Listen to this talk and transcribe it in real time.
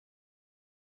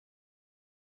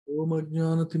Om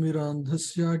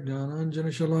Ajnanatimirandhasya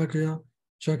Jnananjanashalakaya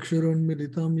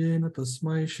Chakshurunmilitam Yena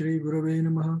Tasmai Shri Gurave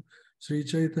Namaha Sri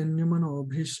Chaitanya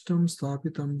Manobhishtam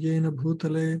Sthapitam Yena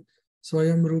Bhutale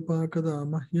Swayam Rupa Kada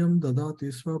Mahyam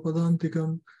Dadati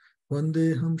Swapadantikam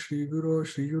Vandeham Shri Guru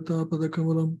Shri Yuta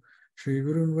Padakamalam Shri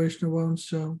Gurun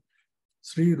Vaishnavamscha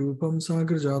Sri Rupam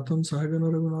Sagar Jatam Sahagana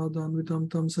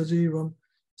Raghunathanvitam Tam Sajivam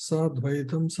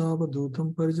Sadvaitam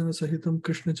Savadutam Parijana Sahitam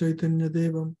Krishna Chaitanya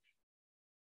Devam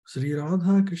Sri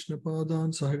Radha Krishna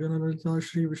Padan Sahagana Lalita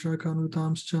Shri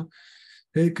Vishakhanutamscha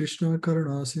He Krishna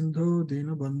Karuna Sindho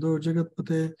Dina Bandho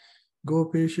Jagatpate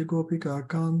Gopesh Gopika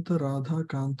Kanta Radha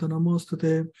Kanta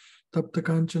Namostate Tapta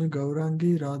Kanchana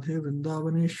Gaurangi Radhe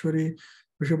Vrindavaneshwari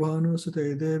Vrishabhanu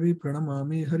Sute Devi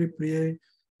Pranamami Haripriye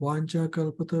Vancha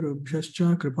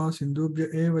Kalpatarubhyascha Kripa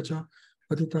Sindhubhya Evacha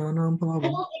Patitanam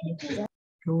Pavam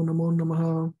Namo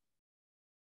Namaha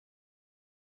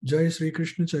Jai Sri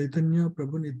Krishna Chaitanya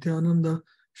Prabhu Nityananda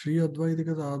Shri Advaita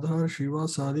Gadadhar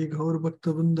Srivasadi Gaur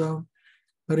Bhaktavrinda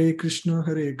Hare Krishna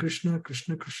Krishna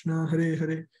Krishna Hare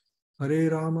Hare Hare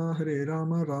Rama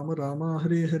Rama Rama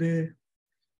Hare Hare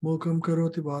Mukam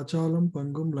Karoti Vachalam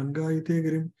Pangum Langayite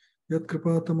Girim Yat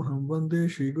Kripatamaham Vande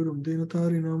Shri Gurum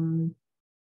Dinatarinam.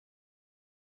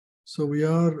 So we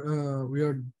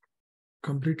are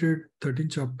completed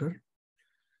 13th chapter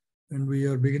and we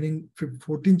are beginning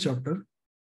 14th chapter.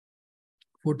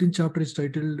 14th chapter is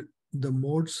titled The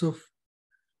Modes of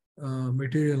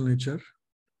Material Nature.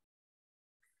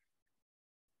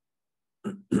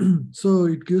 So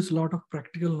it gives a lot of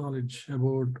practical knowledge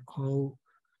about how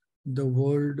the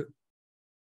world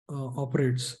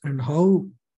operates and how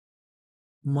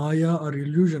Maya or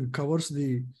illusion covers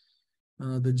the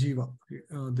jiva,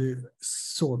 the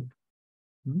soul.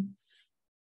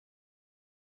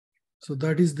 So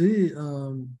that is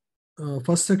the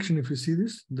first section. If you see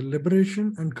this, the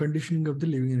liberation and conditioning of the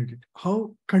living entity.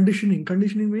 How conditioning?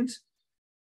 Conditioning means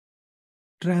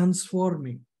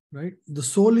transforming, right? The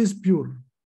soul is pure,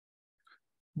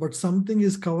 but something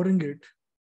is covering it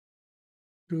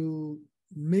to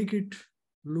make it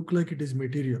look like it is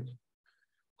material.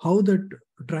 How that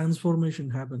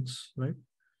transformation happens, right?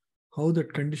 How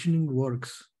that conditioning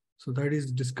works. So that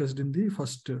is discussed in the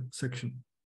first section.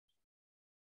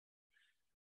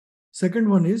 Second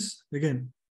one is,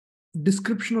 again,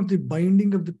 description of the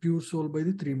binding of the pure soul by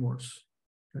the three modes.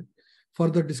 Right?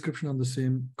 Further description on the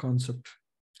same concept.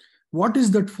 What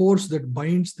is that force that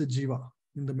binds the jiva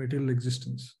in the material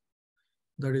existence?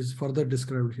 That is further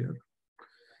described here.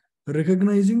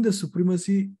 Recognizing the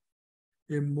supremacy,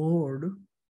 a mode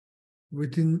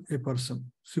within a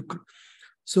person.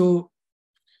 So,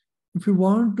 if you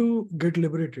want to get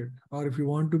liberated, or if you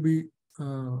want to be,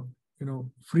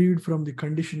 freed from the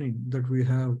conditioning that we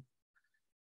have,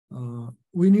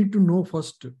 we need to know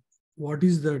first what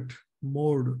is that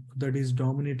mode that is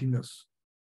dominating us.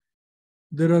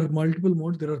 There are multiple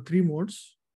modes. There are three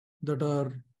modes that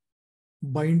are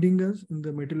binding us in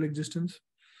the material existence.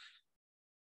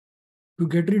 To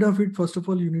get rid of it, first of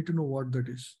all, you need to know what that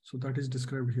is. So that is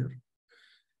described here.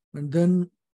 And then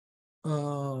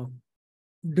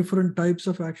different types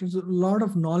of actions. A lot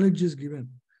of knowledge is given.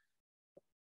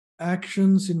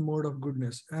 Actions in mode of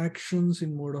goodness, actions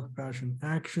in mode of passion,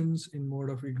 actions in mode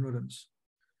of ignorance,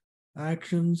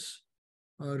 actions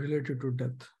related to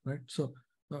death, right? So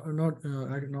not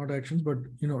actions, but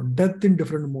death in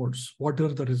different modes. What are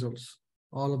the results?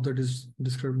 All of that is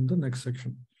described in the next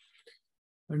section.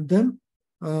 And then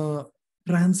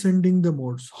transcending the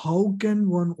modes. How can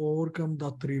one overcome the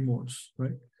three modes,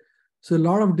 right? So a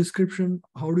lot of description.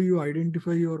 How do you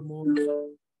identify your modes,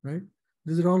 right?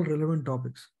 These are all relevant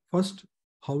topics. First,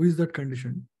 how is that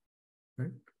conditioned,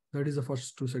 right? That is the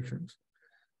first two sections.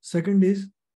 Second is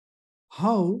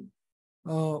how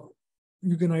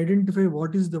you can identify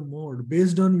what is the mode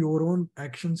based on your own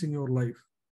actions in your life.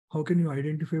 How can you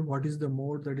identify what is the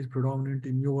mode that is predominant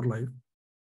in your life?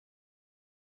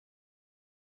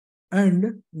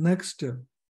 And next,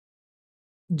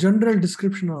 general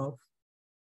description of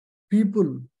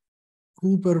people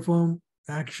who perform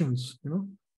actions,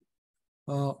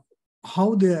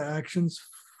 how their actions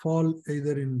fall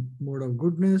either in mode of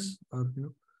goodness or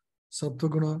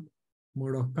sattva-guna,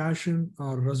 mode of passion,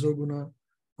 or rasoguna,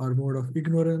 or mode of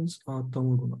ignorance, or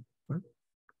tamoguna. Right?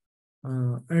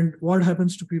 And what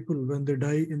happens to people when they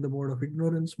die in the mode of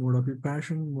ignorance, mode of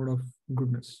passion, mode of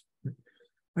goodness. Right?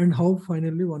 And how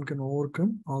finally one can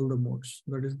overcome all the modes.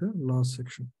 That is the last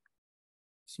section.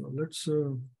 So let's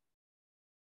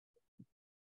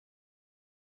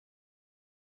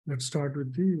start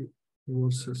with the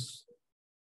verses.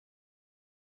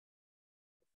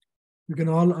 You can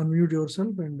all unmute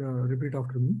yourself and repeat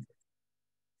after me.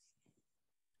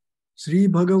 Sri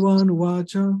Bhagavan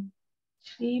Uvacha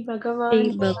Shri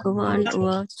Bhagavan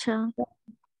Uvacha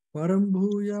Param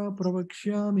Bhuya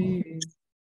Pravakshyami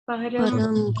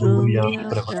Param Brahmya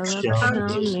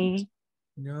Pravakshami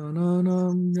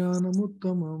Jnananam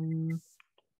Jnanamuttamam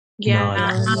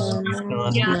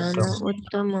Jnana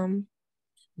Uttamam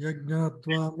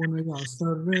Yajnatva Muniva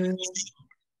Sarve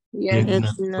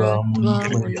Yagnatva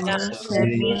Munina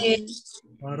Sarve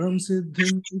Param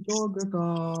Siddhim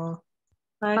Itogata.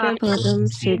 Param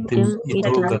Siddhim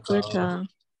Itogata.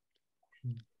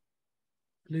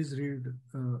 Please read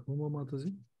Uma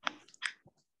Mataji.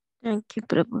 Thank you,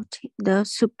 Prabhuji. The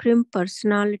Supreme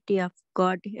Personality of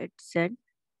Godhead said,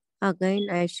 "Again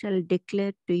I shall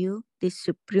declare to you the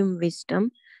supreme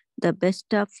wisdom, the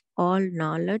best of all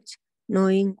knowledge,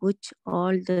 knowing which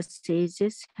all the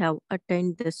sages have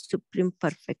attained the supreme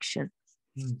perfection."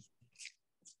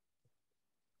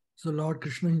 So Lord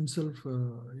Krishna himself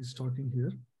is talking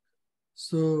here.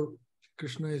 So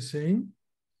Krishna is saying,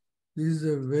 this is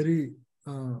a very,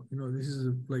 this is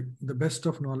like the best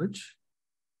of knowledge.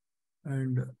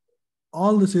 And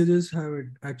all the sages have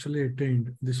actually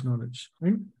attained this knowledge.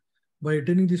 And by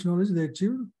attaining this knowledge, they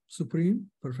achieve supreme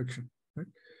perfection. Right?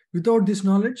 Without this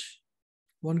knowledge,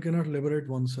 one cannot liberate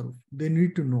oneself. They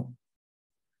need to know.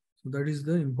 So that is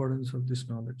the importance of this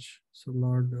knowledge. So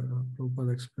Lord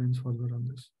Prabhupada explains further on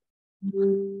this.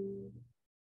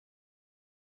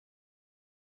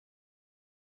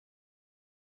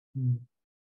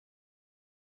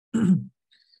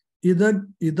 Idam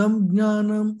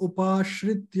jnanam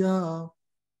upashritya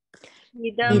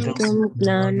Idam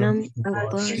Gnanam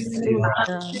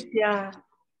Upasritya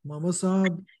mama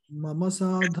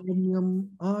sadhamyam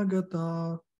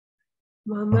agata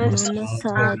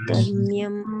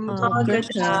Mamasadhamyam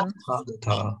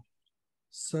Agata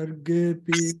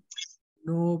sargepi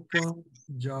nopa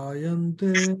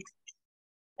jayante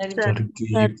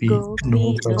Sargopi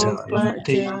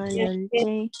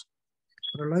Nopajayante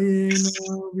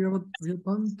pralayena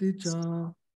vyapanti cha.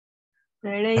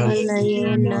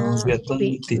 Alayena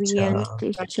Vyanticha.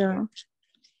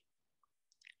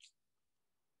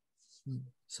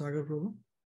 Sagar Prabhu.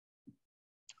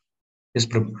 Yes,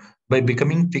 Prabhu. By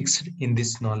becoming fixed in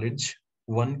this knowledge,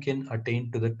 one can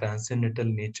attain to the transcendental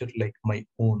nature like my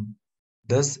own.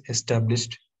 Thus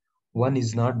established, one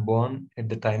is not born at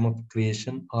the time of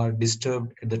creation or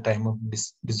disturbed at the time of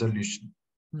dissolution.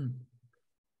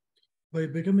 By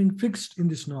becoming fixed in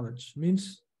this knowledge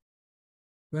means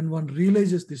when one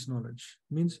realizes this knowledge,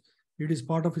 means it is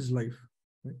part of his life.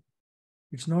 Right?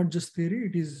 It's not just theory,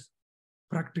 it is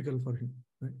practical for him.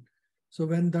 Right? So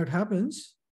when that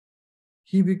happens,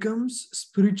 he becomes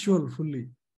spiritual fully.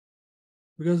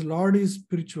 Because Lord is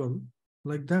spiritual,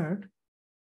 like that,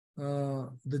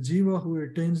 the jiva who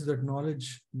attains that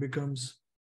knowledge becomes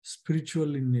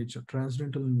spiritual in nature,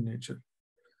 transcendental in nature.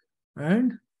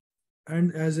 And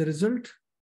as a result,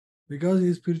 because he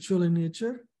is spiritual in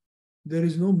nature, there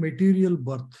is no material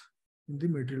birth in the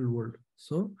material world.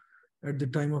 So at the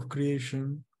time of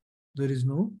creation, there is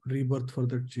no rebirth for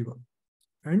that jiva.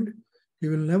 And he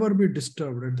will never be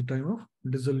disturbed at the time of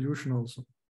dissolution also.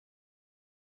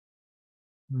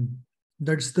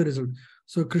 That's the result.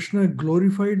 So Krishna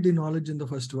glorified the knowledge in the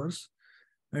first verse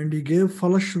and he gave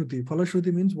Falashruti.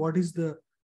 Falashruti means what is the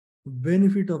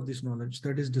benefit of this knowledge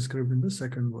that is described in the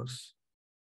second verse.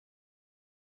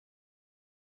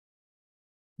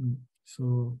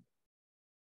 So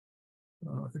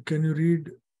can you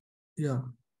read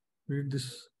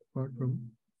this part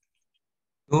from?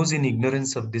 Those in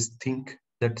ignorance of this think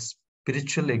that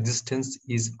spiritual existence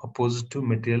is opposed to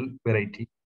material variety,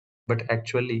 but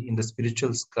actually in the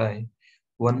spiritual sky,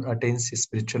 one attains a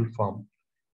spiritual form.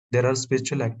 There are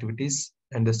spiritual activities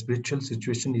and the spiritual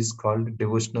situation is called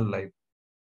devotional life.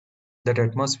 That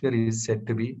atmosphere is said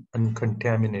to be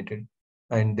uncontaminated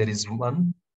and there is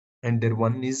one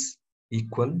is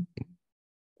equal in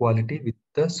quality with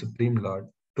the Supreme Lord.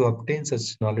 To obtain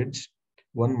such knowledge,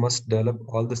 one must develop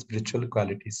all the spiritual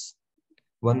qualities.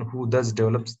 One who thus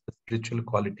develops the spiritual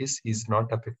qualities is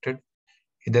not affected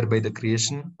either by the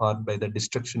creation or by the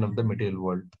destruction of the material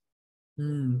world.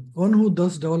 One who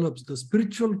thus develops the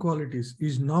spiritual qualities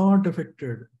is not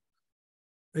affected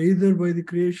either by the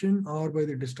creation or by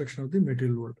the destruction of the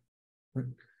material world.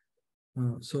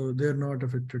 So they are not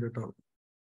affected at all.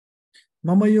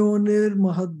 Mamayonir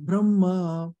Mahad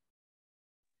Brahma.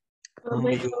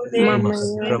 Mamayonir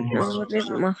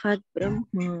Mahad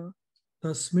Brahma.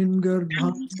 Tasmin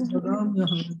Garbham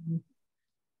Dadamyaham.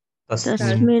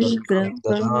 Tasmin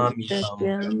Garbham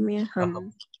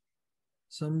Dadamyaham.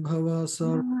 Sambhava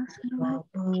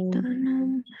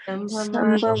Sarvabhutanam.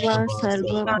 Sambhava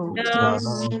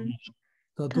Sarvabhutanam.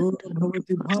 Tato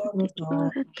bhavati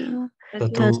bharata.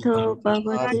 Tato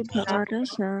bhavati bharata.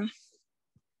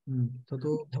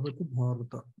 Tato bhavati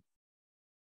bharata.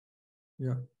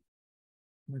 Yeah.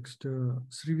 Next,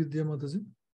 Sri Vidya Mataji.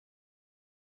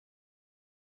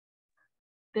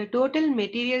 The total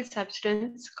material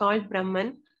substance called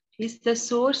Brahman is the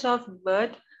source of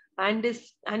birth, and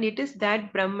it is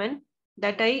that Brahman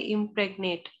that I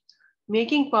impregnate,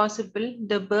 making possible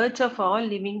the births of all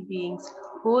living beings,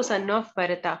 O son of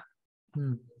Bharata.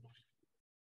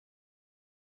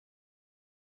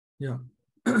 Yeah.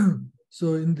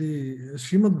 So in the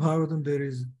Srimad Bhagavatam, there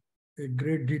is a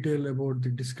great detail about the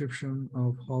description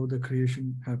of how the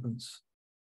creation happens.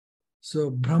 So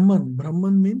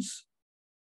Brahman means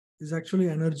is actually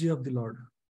energy of the Lord.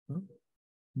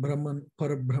 Brahman,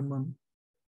 Parabrahman.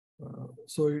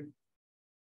 So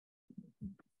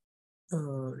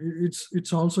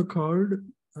it's also called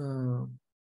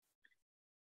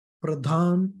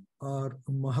Pradhan or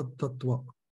Mahatattva.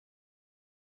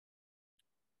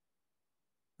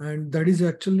 And that is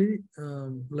actually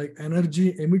like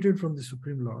energy emitted from the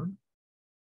Supreme Lord.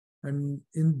 And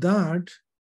in that,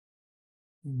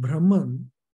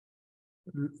 Brahman,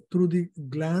 through the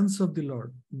glance of the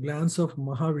Lord, glance of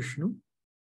Mahavishnu,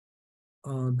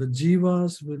 the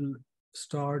jivas will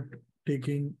start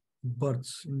taking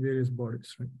births in various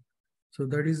bodies, right? So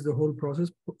that is the whole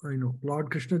process.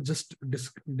 Lord Krishna just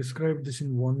described this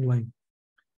in one line.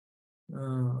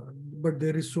 But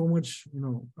there is so much,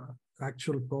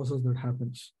 actual process that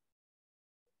happens.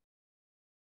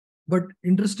 But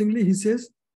interestingly, he says,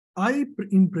 I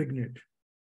impregnate.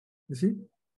 You see?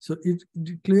 So it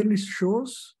clearly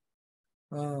shows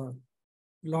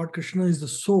Lord Krishna is the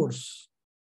source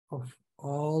of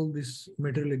all this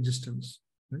material existence,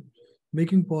 right?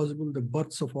 Making possible the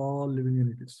births of all living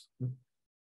entities.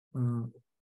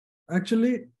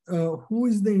 Actually, who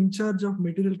is the in charge of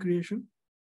material creation?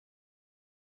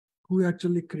 Who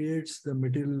actually creates the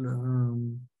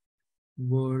material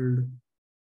world?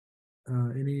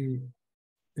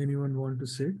 Anyone want to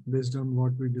say based on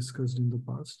what we discussed in the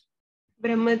past?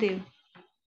 Brahmadev.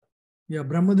 Yeah,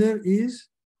 Brahmadev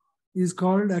is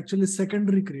called actually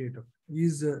secondary creator.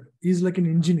 He's like an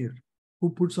engineer who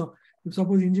puts up. If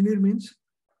suppose engineer means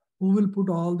who will put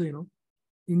all the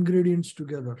ingredients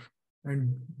together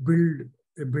and build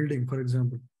a building, for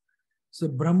example. So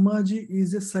Brahmaji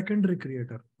is a secondary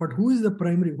creator, but who is the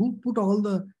primary? Who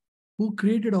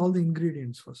created all the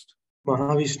ingredients first?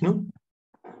 Mahavishnu.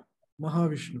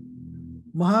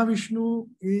 Mahavishnu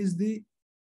is the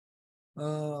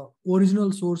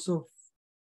original source of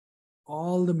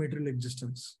all the material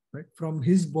existence, right? From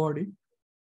his body,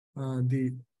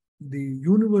 the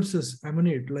universes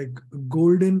emanate like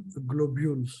golden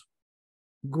globules.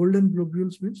 Golden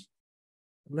globules means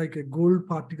like a gold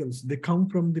particles. They come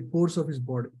from the pores of his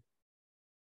body.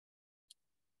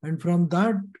 And from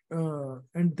that,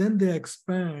 and then they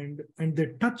expand and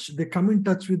they come in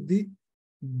touch with the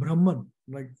Brahman,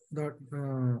 like that,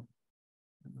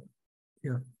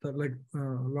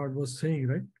 Lord was saying,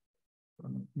 right?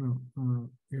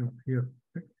 Here.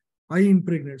 Right? I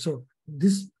impregnate. So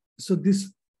this,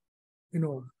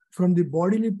 from the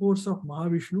bodily pores of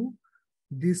Mahavishnu,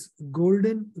 these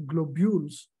golden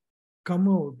globules come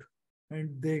out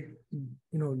and they,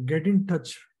 get in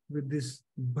touch with this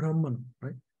Brahman,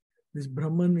 right? This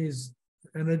Brahman is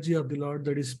energy of the Lord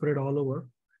that is spread all over.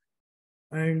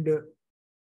 And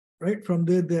right from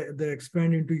there, they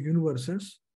expand into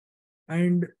universes.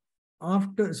 And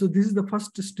so this is the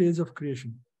first stage of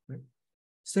creation. Right?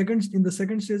 In the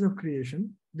second stage of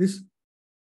creation, this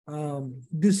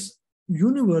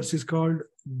universe is called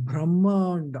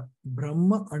Brahmanda.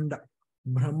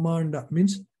 Brahmanda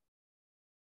means,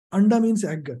 Anda means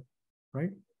egg,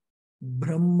 right?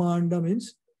 Brahmanda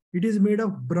means it is made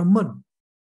of Brahman,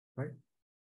 right?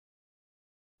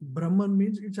 Brahman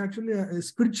means it's actually a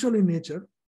spiritual in nature,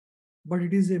 but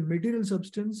it is a material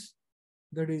substance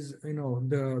that is,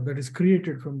 that is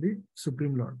created from the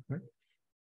Supreme Lord, right?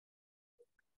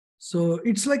 So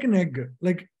it's like an egg,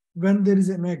 like when there is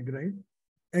an egg, right?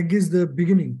 Egg is the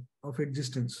beginning of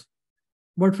existence,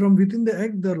 but from within the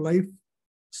egg, the life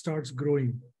starts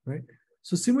growing, right?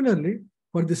 So similarly,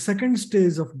 for the second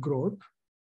stage of growth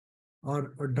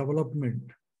or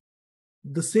development,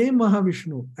 the same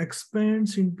Mahavishnu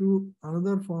expands into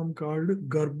another form called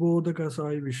Garbhodaka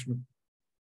Sai Vishnu.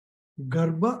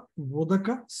 Garbha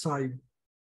Vodaka Sai.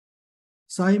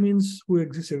 Sai means who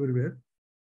exists everywhere.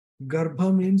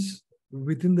 Garbha means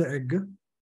within the egg.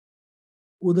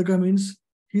 Udaka means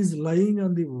he's lying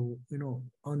on the,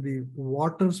 on the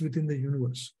waters within the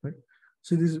universe, right?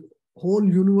 So this whole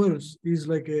universe is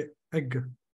like a egg.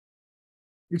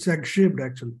 It's egg-shaped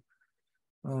actually.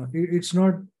 It's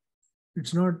not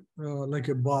like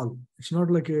a ball. It's not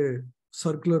like a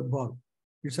circular ball.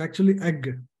 It's actually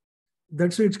egg.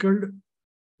 That's why it's called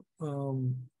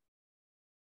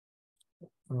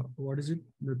what is it?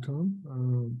 The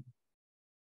term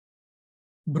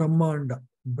Brahmanda.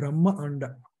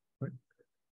 Brahma-anda. Right?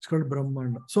 It's called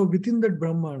Brahmanda. So within that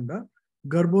Brahmanda,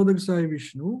 Garbhodakasaya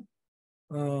Vishnu,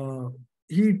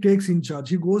 he takes in charge.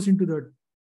 He goes into that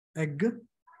egg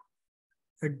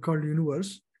called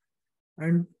universe,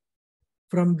 and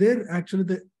from there actually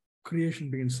the creation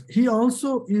begins. He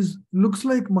also looks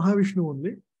like Mahavishnu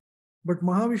only, but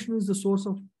Mahavishnu is the source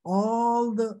of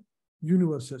all the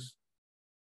universes,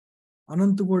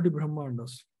 Anantakoti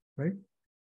Brahmandas, right?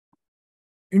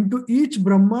 Into each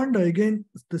Brahmanda, again,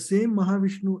 the same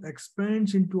Mahavishnu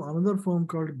expands into another form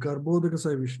called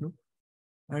Garbhodakasaya Vishnu,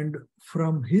 and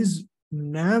from his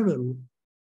navel,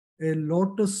 a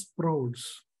lotus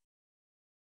sprouts.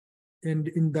 And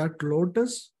in that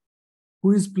lotus,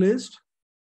 who is placed?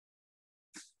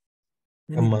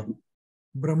 Brahma.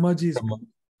 Brahmaji is. Brahma.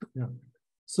 Yeah.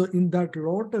 So in that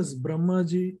lotus,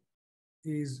 Brahmaji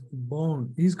is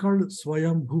born. He's called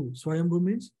Swayambhu. Swayambhu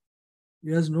means he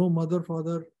has no mother,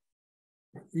 father.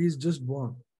 He is just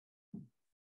born.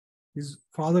 His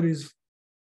father is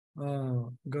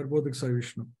Garbhodakasaya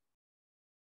Vishnu.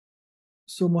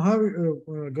 So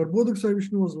Garbhodakasaya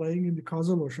Vishnu was lying in the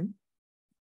causal ocean,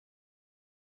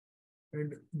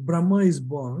 and Brahma is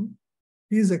born.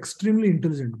 He is extremely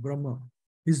intelligent, Brahma.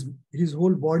 His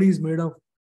whole body is made of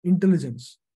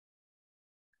intelligence.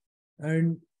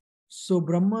 And so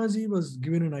Brahmaji was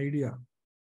given an idea.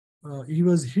 He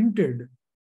was hinted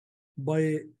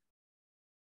by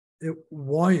a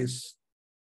voice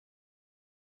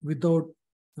without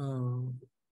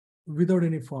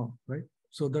any form, right?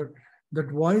 So that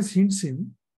voice hints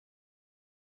him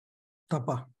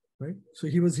tapa, right? So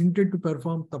he was hinted to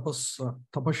perform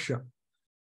tapasya.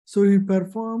 So he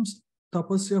performs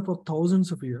tapasya for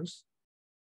thousands of years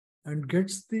and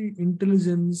gets the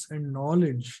intelligence and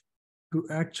knowledge to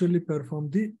actually perform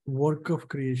the work of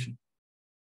creation.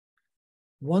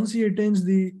 Once he attains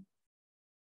the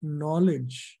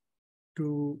knowledge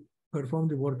to perform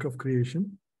the work of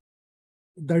creation,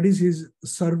 that is his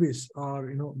service,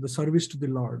 or the service to the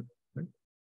Lord. Right?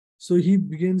 So he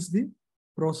begins the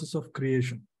process of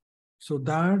creation. So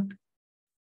that,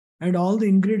 and all the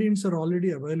ingredients are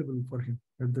already available for him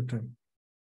at the time.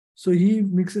 So he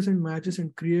mixes and matches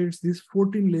and creates this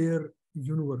 14-layer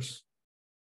universe.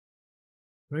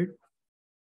 Right?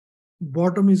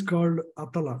 Bottom is called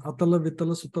Atala. Atala,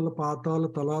 Vitala, Sutala, Patala,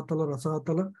 Talatala,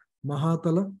 Rasatala,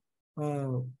 Mahatala,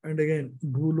 and again,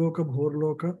 Bhuloka,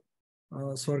 Bhorloka,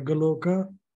 Swargaloka,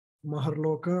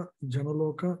 Maharloka,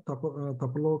 Janaloka,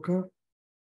 Tapaloka,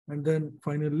 and then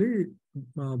finally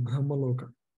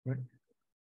Brahmaloka. Right?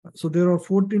 So there are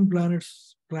 14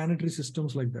 planetary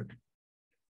systems like that.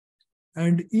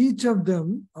 And each of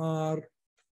them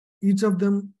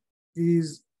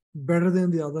is better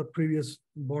than the other previous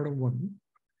bottom one.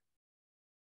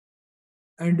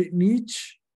 And in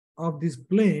each of these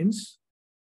planes,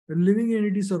 the living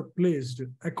entities are placed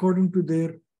according to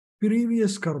their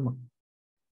previous karma.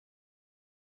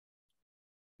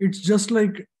 It's just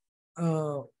like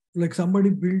somebody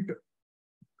built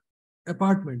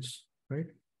apartments, right?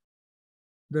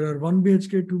 There are 1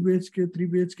 BHK, 2 BHK, 3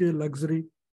 BHK, luxury,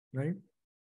 right?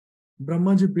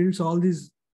 Brahmaji builds all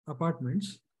these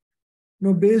apartments.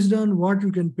 Now, based on what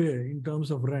you can pay in terms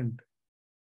of rent.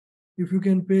 If you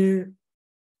can pay,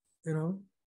 you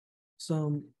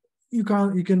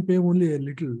can pay only a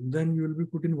little, then you will be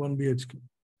put in 1 BHK.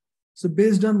 So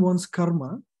based on one's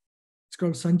karma, it's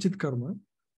called Sanchit karma,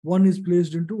 one is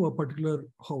placed into a particular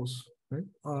house, right?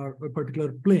 Or a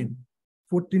particular plane.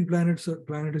 14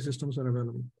 planetary systems are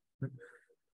available. Right?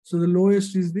 So the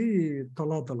lowest is the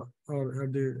Talatala, or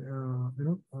the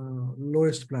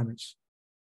lowest planets,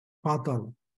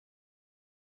 Patala.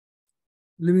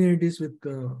 Living entities with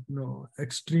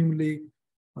extremely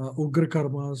ugra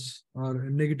karmas or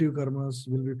negative karmas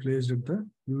will be placed at the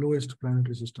lowest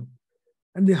planetary system.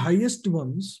 And the highest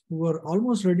ones, who are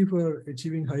almost ready for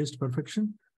achieving highest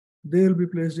perfection, they will be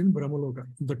placed in Brahmaloka,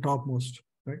 the topmost.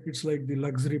 Right? It's like the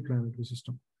luxury planetary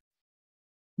system.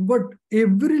 But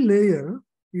every layer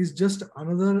is just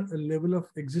another level of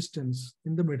existence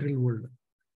in the material world.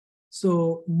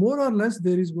 So more or less,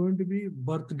 there is going to be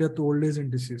birth, death, old age,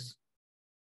 and disease.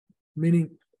 Meaning,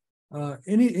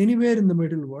 anywhere in the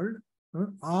material world,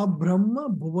 Brahma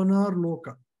Bhuvanar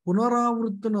Loka,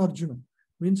 Punaravrittan Arjuna,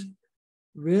 means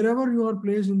wherever you are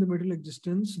placed in the material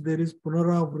existence, there is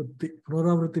Punaravritti.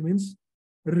 Punaravritti means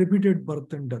repeated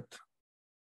birth and death.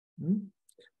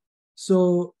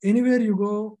 So anywhere you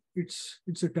go, it's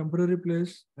a temporary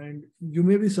place, and you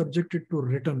may be subjected to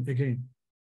return again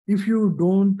if you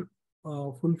don't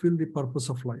fulfill the purpose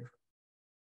of life.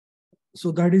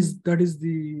 So that is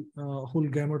the whole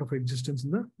gamut of existence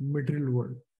in the material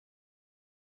world.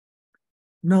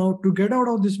 Now, to get out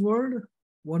of this world,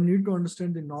 one need to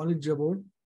understand the knowledge about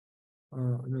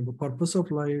the purpose of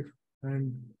life,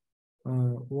 and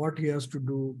what he has to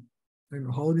do, and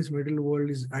how this material world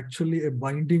is actually a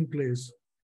binding place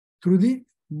through the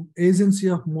agency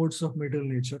of modes of material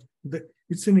nature.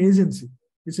 It's an agency,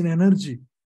 it's an energy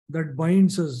that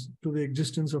binds us to the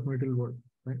existence of material world.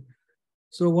 Right?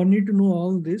 So one need to know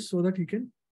all this so that he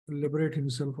can liberate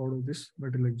himself out of this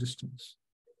material existence.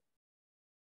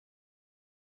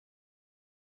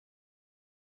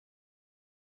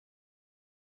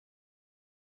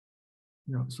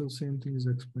 Yeah, so same thing is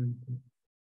explained.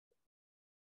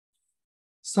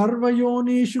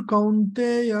 Sarvayonishu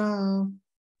kaunteya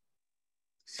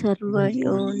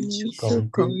Sarvayonishu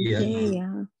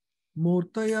Kaunteya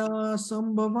Murtaya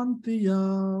sambhavanti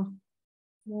ya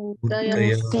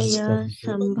Murtaya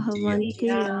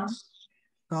Sambhavantiya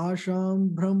Tasham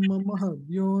brahma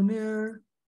mahadyonir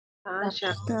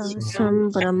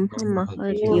Tasam Brahma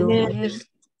Mahadyoner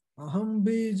Aham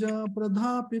bija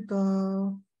pradhapita.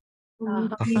 Aham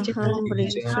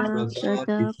Brija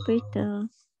Pradapita.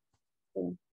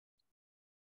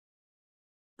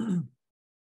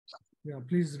 Yeah,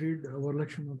 please read our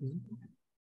Lakshmana.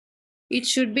 It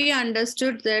should be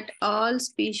understood that all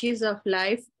species of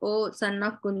life, O son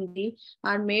of Kundi,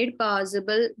 are made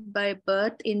possible by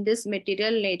birth in this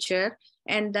material nature,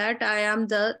 and that I am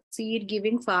the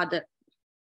seed-giving father.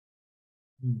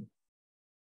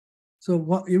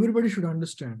 So everybody should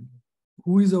understand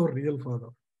who is our real father.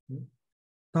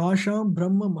 Tasham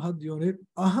Brahma Mahadyonir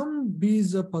Aham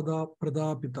Bija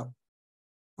Pradapita.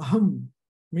 Aham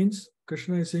means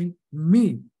Krishna is saying,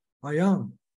 me, I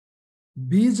am.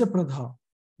 Bija Pradha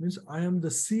means I am the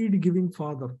seed giving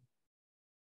father.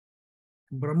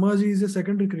 Brahmaji is a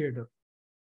secondary creator.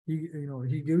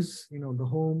 He gives the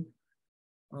home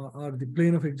or the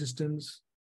plane of existence.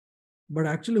 But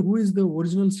actually, who is the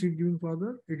original seed giving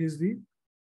father? It is the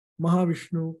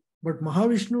Mahavishnu. But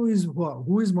Mahavishnu is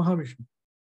who is Mahavishnu?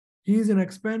 He is an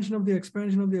expansion of the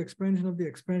expansion of the expansion of the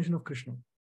expansion of Krishna.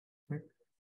 Right?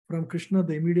 From Krishna,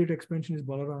 the immediate expansion is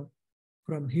Balaram.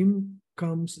 From him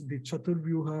comes the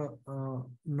Chaturvyuha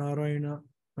Narayana,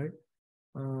 right?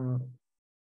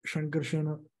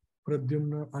 Shankarshana,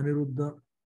 Pradyumna, Aniruddha,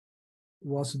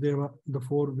 Vasudeva, the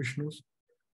four Vishnus.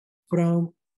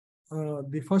 From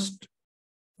the first,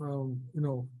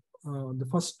 the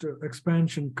first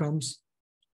expansion comes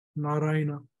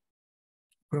Narayana.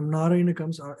 From Narayana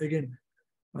comes again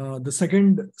the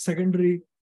secondary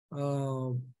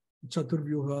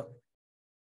Chaturvyuha.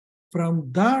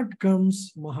 From that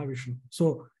comes Mahavishnu.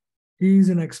 So he is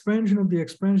an expansion of the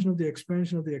expansion of the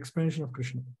expansion of the expansion of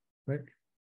Krishna, right?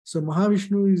 So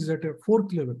Mahavishnu is at a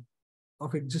fourth level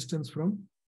of existence from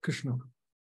Krishna,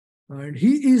 and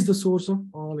he is the source of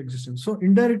all existence. So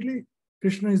indirectly,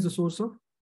 Krishna is the source of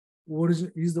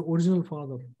is the original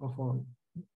father of all.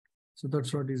 So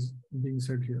that's what is being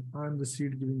said here. I am the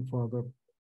seed-giving father.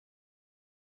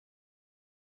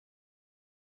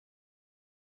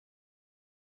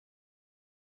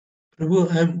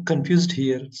 Prabhu, I'm confused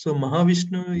here. So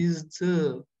Mahavishnu is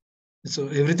so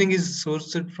everything is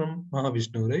sourced from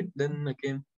Mahavishnu, right? Then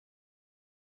again,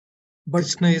 But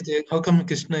Krishna is how come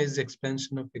Krishna is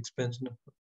expansion of Vishnu?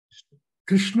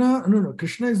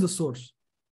 Krishna is the source.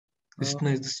 Krishna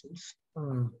is the source.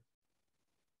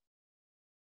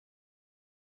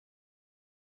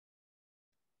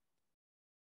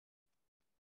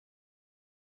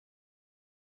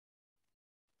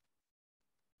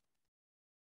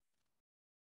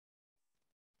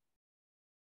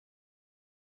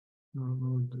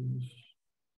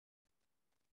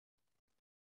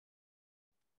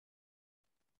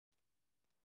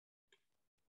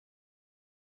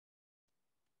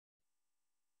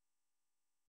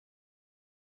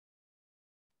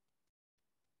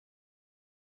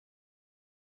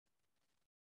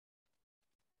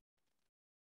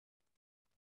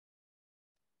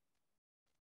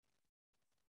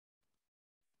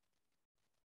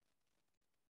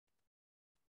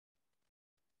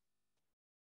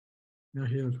 No, yeah,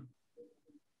 here.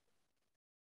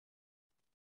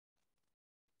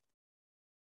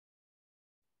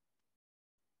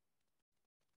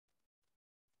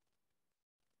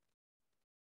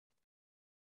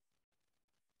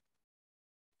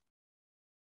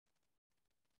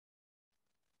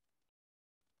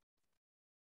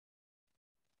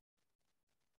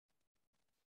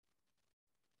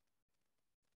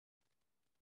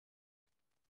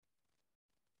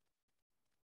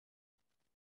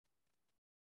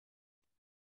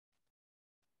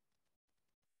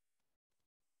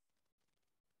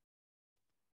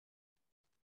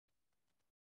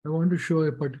 I want to show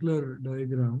a particular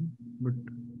diagram, but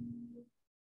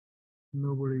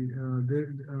nobody,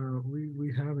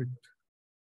 we have it.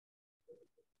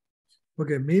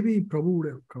 Okay, maybe Prabhu would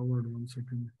have covered. 1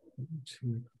 second. Let's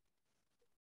see.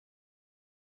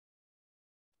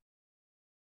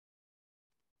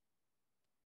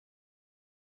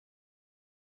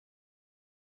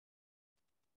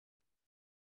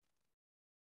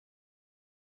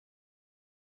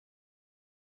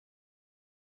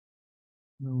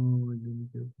 No, I didn't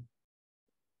get it.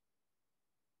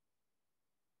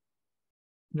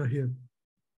 No, here.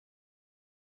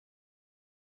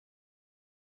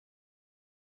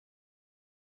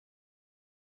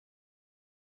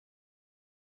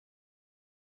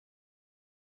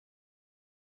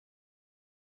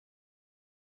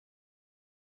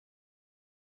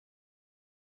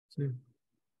 See.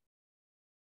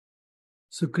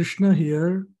 So Krishna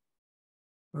here,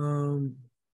 the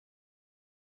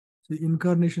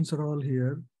incarnations are all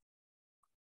here,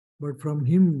 but from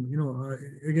him,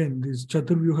 again, this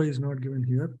Chaturvyuha is not given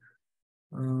here.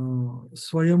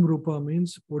 Swayam Rupa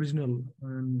means original,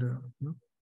 and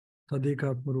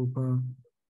Tadekatma Rupa,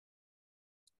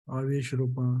 Avesh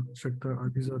Rupa,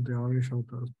 Shakta, these are the Avesh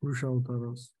avatars, Purusha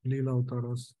avatars, Leela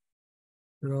avatars.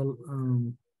 They're all.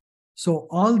 So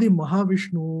all the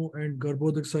Mahavishnu and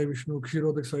Garbhodaksai Vishnu,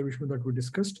 Kshirodaksai Vishnu that we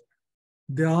discussed,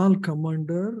 they all come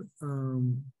under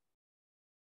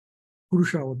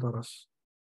Purusha avatars.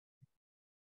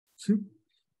 See,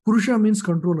 Purusha means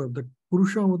controller. The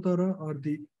Purusha avatara are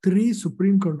the three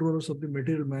supreme controllers of the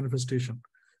material manifestation.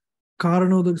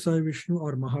 Karanodaksai Vishnu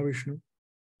or Mahavishnu,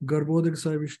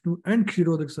 Garbhodaksai Vishnu, and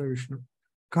Kshirodaksai Vishnu.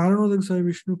 Karanodaksai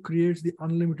Vishnu creates the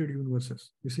unlimited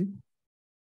universes. You see?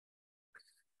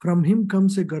 From him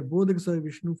comes a Garbhodaksai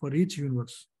Vishnu for each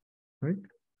universe. Right?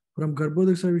 From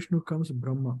Garbhodaksai Vishnu comes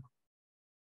Brahma.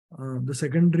 The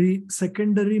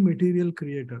secondary material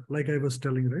creator, like I was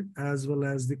telling, right? As well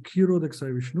as the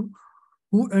Kshirodaksai Vishnu,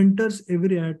 who enters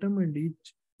every atom and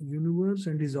each universe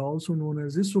and is also known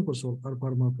as the Super Soul or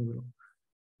Paramatma.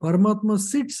 Paramatma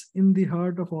sits in the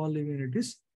heart of all living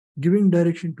entities, giving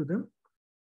direction to them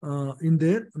in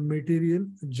their material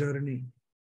journey.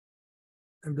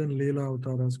 And then Leela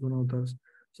avatars, Guna avatars.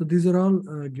 So these are all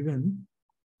given.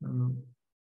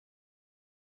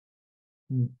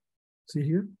 See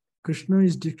here, Krishna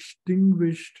is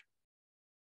distinguished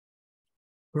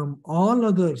from all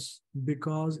others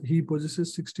because he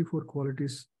possesses 64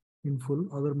 qualities in full.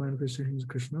 Other manifestations,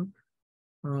 Krishna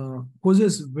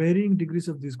possess varying degrees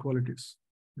of these qualities.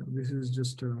 This is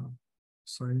just a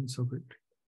science of it.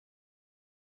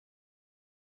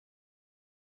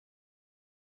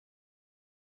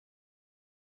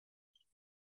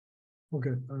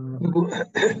 Okay.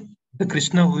 The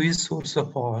Krishna who is source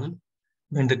of all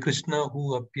and the Krishna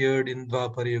who appeared in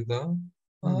Dwapara Yuga,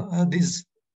 are these,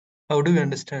 how do we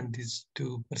understand these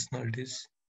two personalities?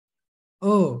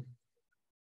 Oh,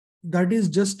 that is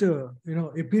just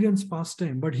appearance past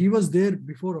time, but he was there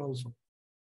before also.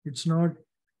 It's not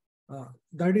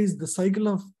that is the cycle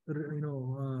of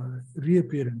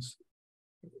reappearance.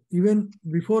 Even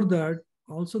before that,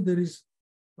 also there is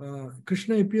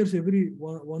Krishna appears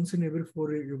once in every 4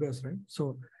 yugas, right?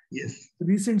 So yes,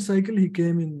 recent cycle he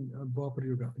came in Dwapara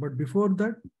Yuga, but before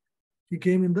that he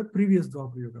came in the previous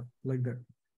Dwapara Yuga, like that,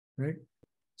 right?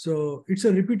 So it's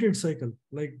a repeated cycle.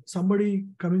 Like somebody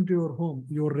coming to your home,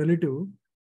 your relative,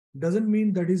 doesn't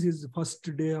mean that is his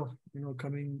first day of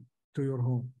coming to your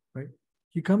home, right?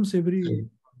 He comes every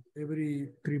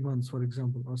 3 months, for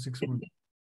example, or 6 months.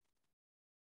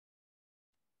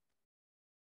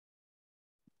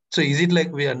 So is it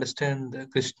like we understand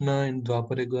that Krishna in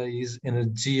Dwapara Yuga is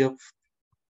energy of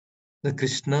the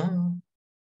Krishna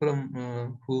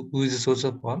from who is the source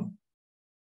of all?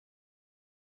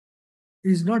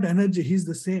 He's not energy, he's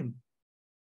the same.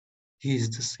 He is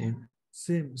the same.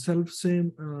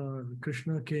 Same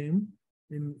Krishna came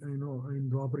in in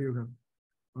Dwapara Yuga.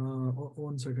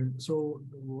 1 second. So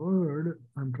the word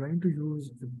I'm trying to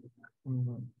use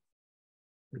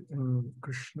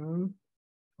Krishna.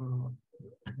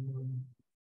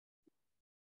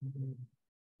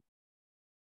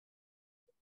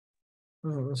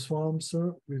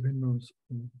 Swamsa Vivinnas.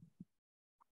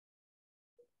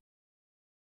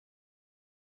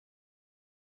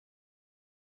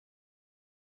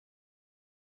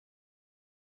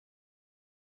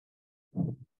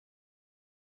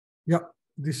 Yeah,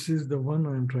 this is the one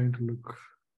I'm trying to look.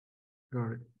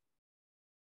 Got it.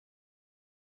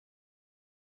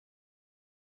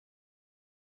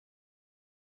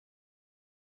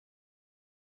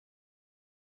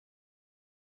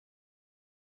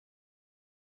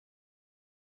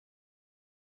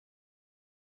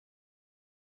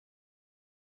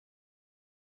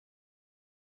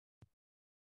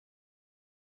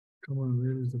 Come on,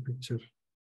 where is the picture?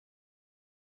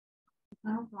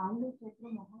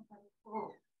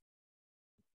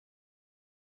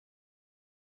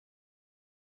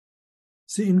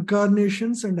 See,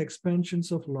 incarnations and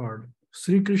expansions of Lord.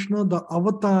 Sri Krishna, the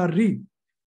avatari.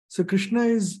 So Krishna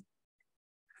is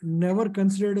never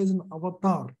considered as an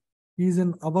avatar. He is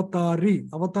an avatari.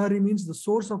 Avatari means the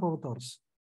source of avatars,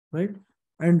 right?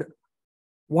 And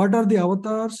what are the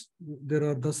avatars? There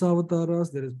are Dasa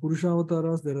avatars, there is Purusha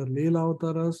avatars, there are Leela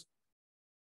avatars,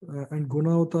 and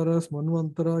Guna avatars,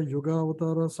 Manvantara, Yoga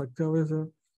avatars, Sakyavesa.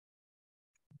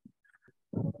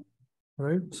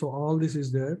 Right? So all this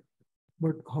is there.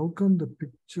 But how come the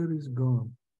picture is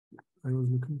gone? I was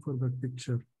looking for that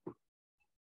picture.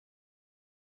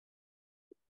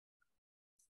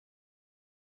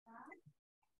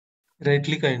 Right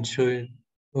click and show it.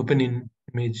 Open in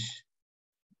image.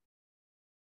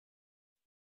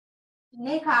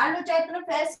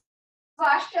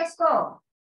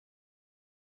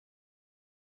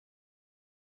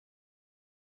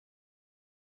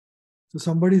 So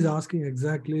somebody is asking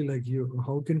exactly like you,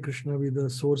 how can Krishna be the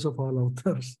source of all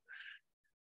avatars?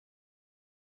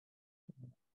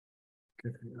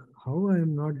 Okay. How I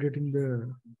am not getting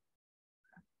the...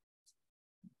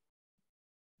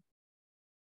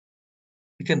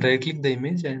 You can right click the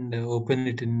image and open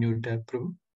it in new tab,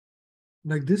 Prabhu.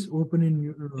 Like this, open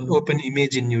in... Open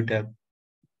image in new tab.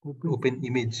 Open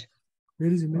image. Where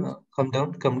is image? Come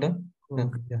down, come down.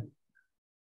 Okay. Yeah.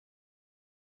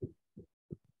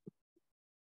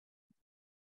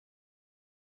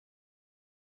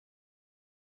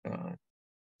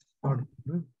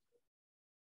 Right?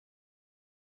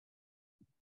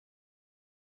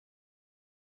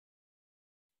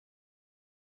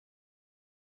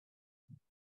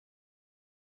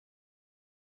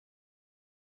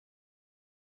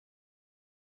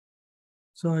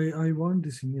 So I want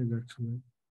this image actually.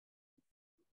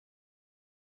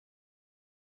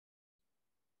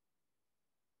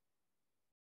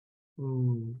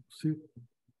 Oh, see.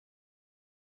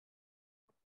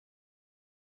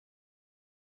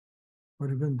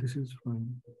 Or even this is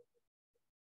fine.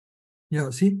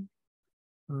 Yeah, see.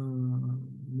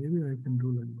 Maybe I can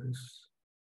do like this.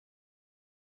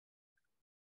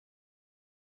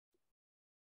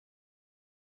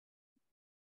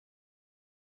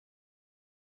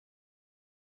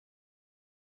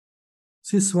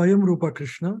 See, Swayam Rupa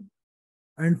Krishna,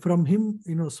 and from him,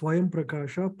 Swayam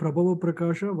Prakasha, Prabhava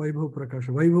Prakasha, Vaibhav Prakasha.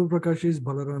 Vaibhav Prakasha is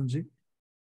Balaramji.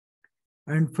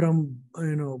 And from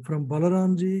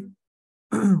Balaramji,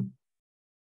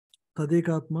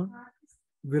 Tadekatma,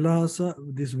 Vilasa,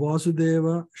 this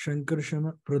Vasudeva,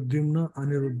 Shankarshana, Pradyumna,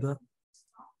 Aniruddha.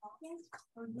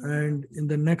 And in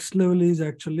the next level is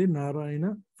actually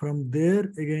Narayana. From there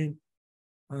again,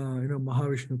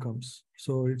 Mahavishnu comes.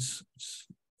 So it's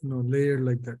layered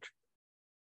like that.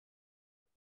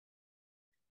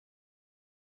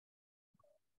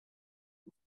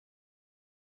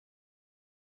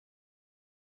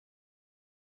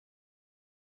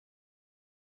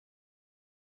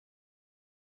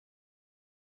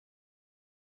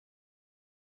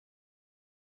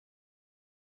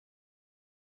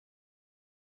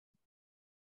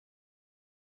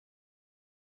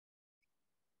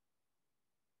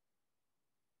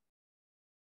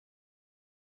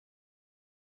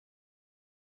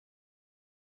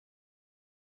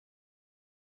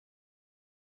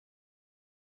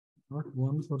 Not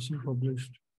one person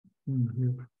published.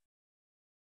 Here.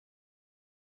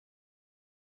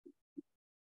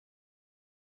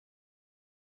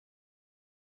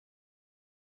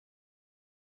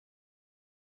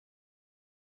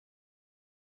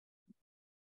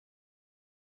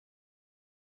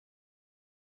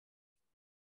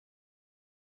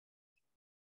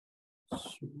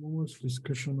 So much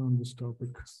discussion on this topic.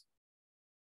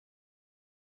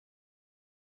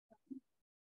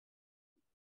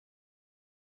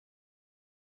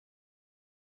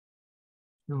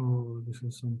 Oh, this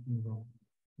is something wrong.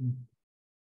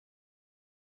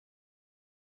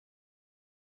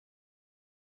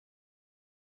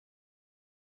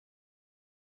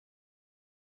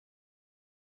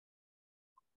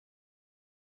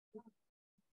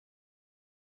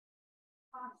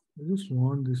 I just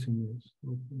want this image.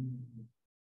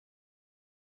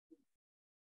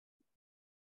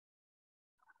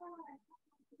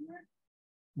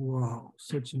 Wow,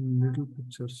 such little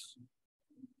pictures.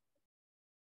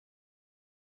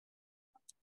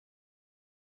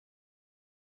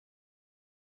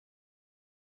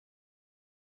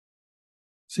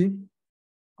 See,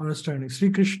 understanding. Sri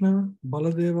Krishna,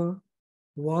 Baladeva,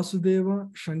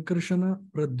 Vasudeva, Shankarshana,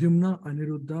 Pradyumna,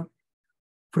 Aniruddha.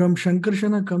 From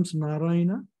Shankarshana comes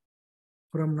Narayana.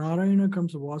 From Narayana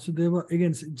comes Vasudeva.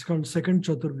 Again, it's called second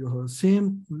Chaturvyuha.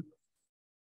 Same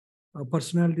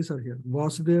personalities are here.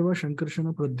 Vasudeva,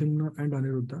 Shankarshana, Pradyumna, and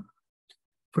Aniruddha.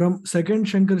 From second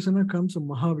Shankarshana comes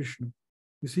Mahavishnu.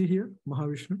 You see here,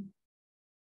 Mahavishnu.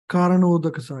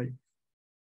 Karanodakasai.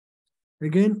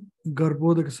 Again,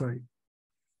 Garbhodakasai.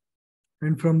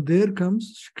 And from there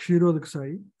comes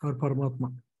Kshirodakasai or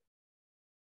Paramatma.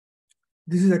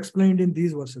 This is explained in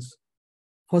these verses.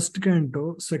 First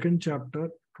canto, second chapter,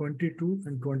 22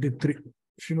 and 23.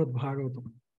 Srimad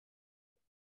Bhagavatam.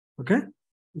 Okay?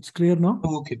 It's clear now?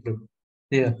 Okay, Prabhu.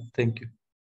 Yeah, thank you.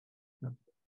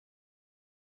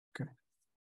 Okay.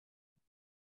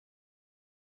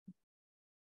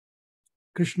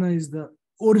 Krishna is the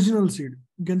original seed.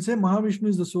 You can say Mahavishnu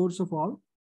is the source of all,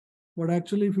 but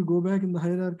actually if you go back in the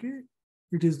hierarchy,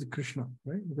 it is the Krishna,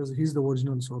 right? Because he's the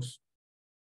original source.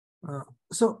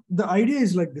 So the idea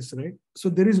is like this, right? So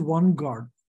there is one God.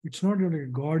 It's not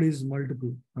like God is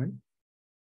multiple, right?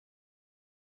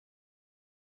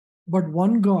 But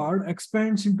one God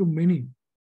expands into many.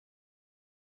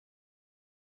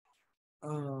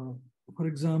 For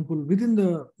example, within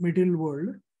the material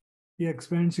world, he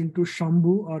expands into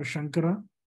Shambhu or Shankara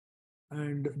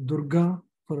and Durga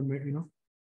for,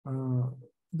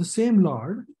 the same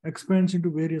Lord expands into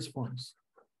various forms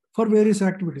for various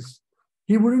activities.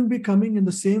 He wouldn't be coming in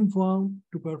the same form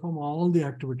to perform all the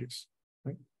activities,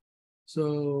 right?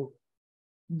 So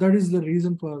that is the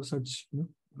reason for such,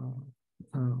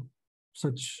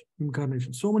 such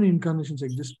incarnations. So many incarnations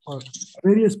exist for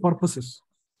various purposes.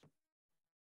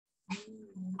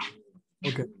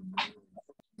 Okay.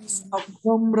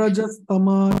 Sattvam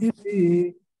Rajastama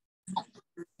iti.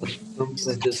 Sattvam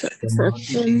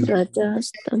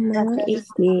Rajastama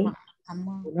iti.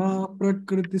 Guna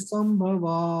Prakriti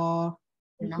Sambhava.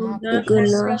 Guna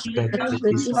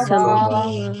Prakriti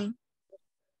Sambhava.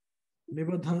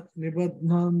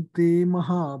 Nibadhanti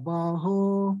Mahabaho.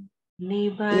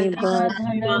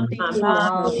 Nibadhanti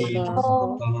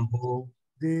Mahabaho.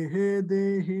 Dehe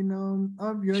Dehinam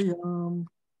Avyayam.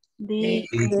 Dehe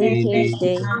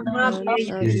Dehinam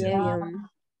Avyayam.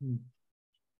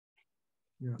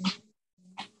 Yeah.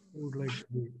 Who would like to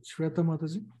do it? Shweta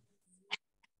Mataji?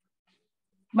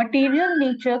 Material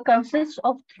nature consists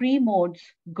of three modes: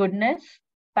 goodness,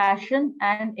 passion,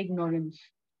 and ignorance.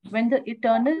 When the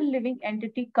eternal living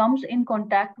entity comes in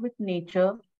contact with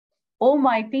nature, O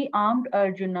mighty armed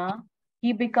Arjuna,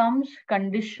 he becomes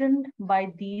conditioned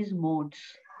by these modes.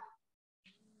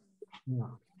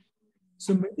 Yeah.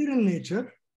 So material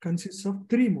nature consists of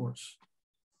three modes.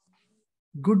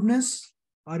 Goodness,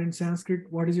 or in Sanskrit,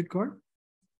 what is it called?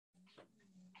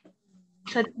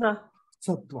 Sattva.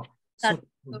 Sattva.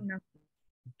 Sattva.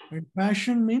 And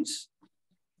passion means?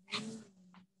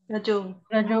 Rajoguna.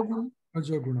 Rajoguna.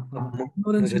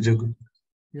 Rajoguna.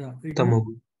 Yeah.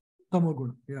 Tamoguna.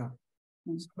 Tamoguna. Yeah.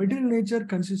 So material nature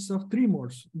consists of three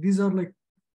modes. These are like,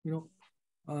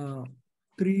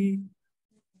 three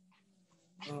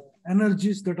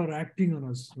energies that are acting on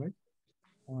us, right?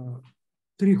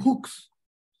 Three hooks.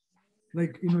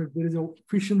 Like, if there is a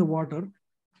fish in the water,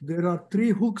 there are three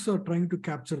hooks are trying to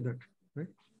capture that, right?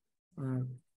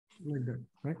 Like that,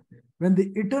 right? When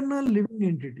the eternal living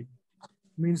entity,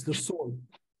 means the soul,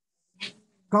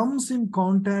 comes in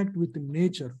contact with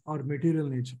nature or material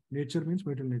nature, nature means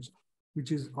material nature,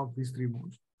 which is of these three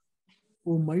modes.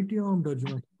 O mighty armed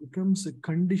Arjuna becomes a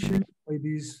condition by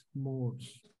these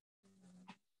modes.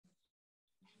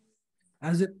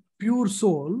 As a pure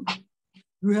soul,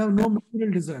 you have no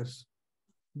material desires.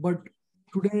 But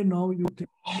today, now you think,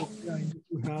 okay, I need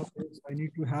to have this, I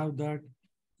need to have that,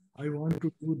 I want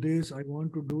to do this, I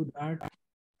want to do that.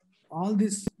 All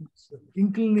these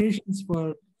inclinations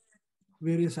for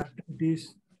various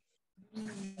activities.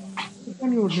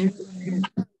 On your nature, again,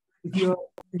 if you are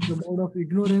in the mode of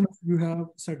ignorance, you have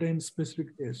certain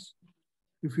specific tastes.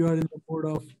 If you are in the mode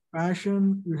of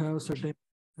passion, you have certain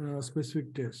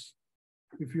specific tastes.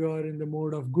 If you are in the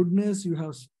mode of goodness, you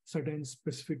have certain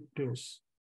specific tastes.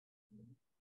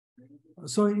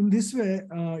 So in this way,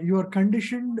 you are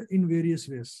conditioned in various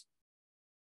ways.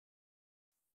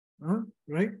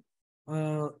 Right?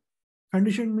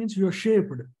 Conditioned means you are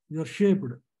shaped,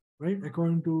 right?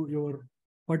 According to your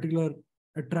particular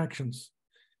attractions.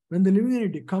 When the living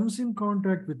entity comes in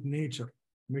contact with nature,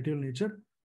 material nature,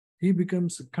 he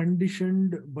becomes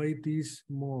conditioned by these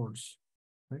modes,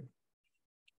 right?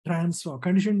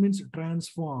 Conditioned means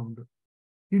transformed.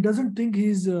 He doesn't think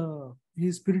he's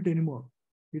spirit anymore.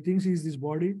 He thinks he's this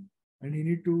body and he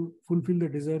need to fulfill the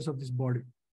desires of this body,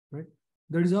 right?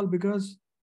 That is all because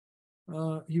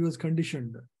he was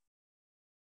conditioned.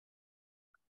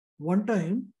 One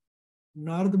time,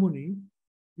 Narada Muni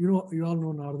you all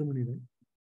know Narada Muni, right?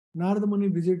 Narada Muni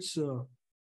visits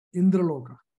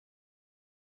Indraloka.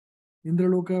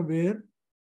 Indraloka, where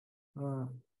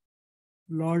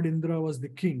Lord Indra was the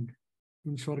king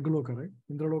in Swargaloka, right?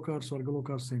 Indraloka or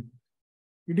Swargaloka are same.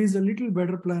 It is a little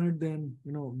better planet than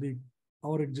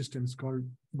our existence called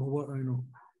Bhuloka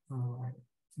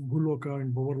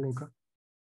and Bhuvarloka.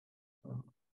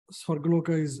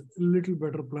 Swargaloka is a little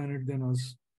better planet than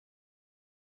us,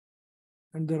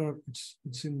 and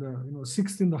it's in the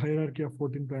sixth in the hierarchy of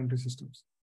 14 planetary systems.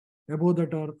 Above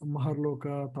that are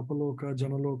Maharloka, Tapaloka,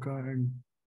 Janaloka, and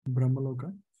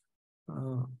Brahmaloka.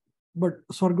 But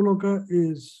Swargaloka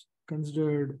is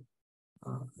considered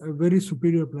a very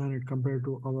superior planet compared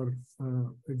to our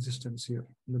existence here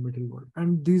in the material world.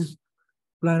 And this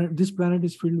planet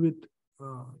is filled with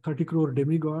 30 crore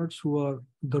demigods who are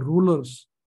the rulers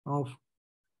of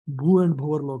Bhu and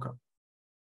Bhuvarloka,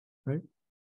 right?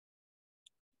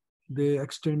 They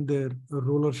extend their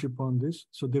rulership on this,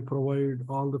 so they provide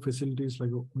all the facilities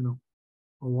like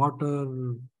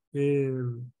water, air,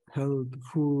 health,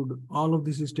 food. All of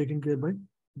this is taken care by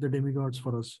the demigods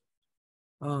for us.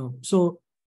 So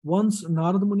once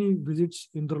Narada Muni visits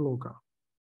Indraloka,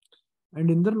 and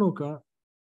Indraloka,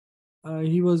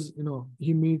 he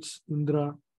meets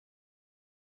Indra,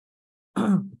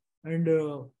 and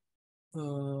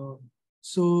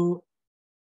so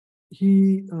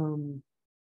he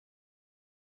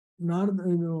Narada,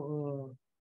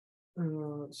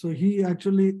 so he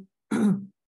actually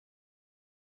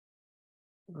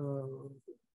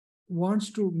wants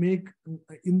to make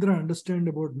Indra understand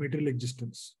about material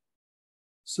existence.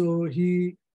 So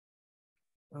he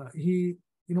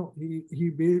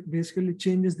basically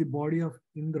changes the body of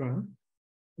Indra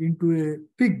into a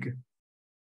pig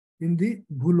in the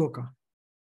Bhuloka.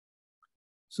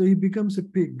 So he becomes a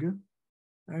pig,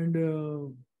 and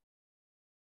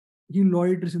he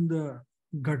loiters in the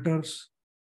gutters,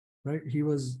 right? He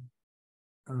was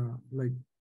like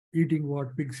eating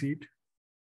what pigs eat.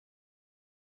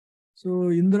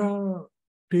 So Indra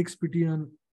takes pity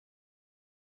on,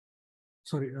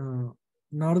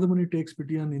 Narada Muni takes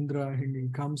pity on Indra, and he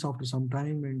comes after some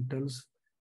time and tells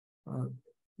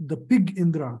the pig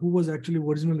Indra, who was actually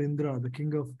original Indra, the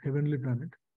king of heavenly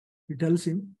planet. He tells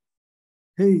him,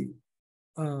 "Hey,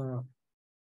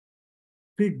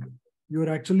 pig, you are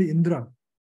actually Indra.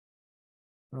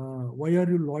 Why are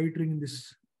you loitering in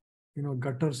this,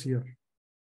 gutters here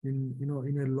in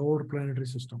a lower planetary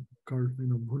system called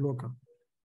Bhuloka?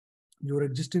 Your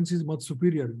existence is much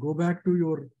superior. Go back to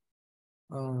your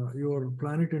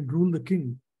planet and rule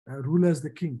as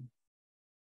the king."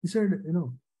 He said,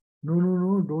 no,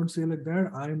 don't say like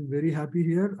that. I am very happy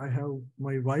here. I have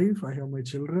my wife, I have my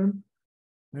children,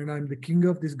 and I'm the king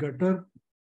of this gutter.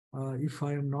 If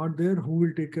I am not there, who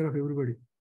will take care of everybody?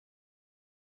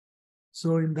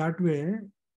 So in that way,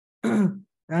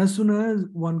 as soon as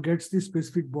one gets this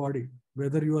specific body,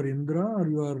 whether you are Indra or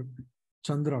you are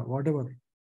Chandra, whatever,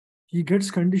 he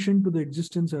gets conditioned to the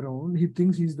existence around. He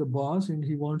thinks he's the boss, and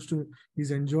he thinks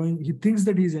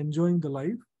that he's enjoying the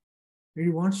life, and he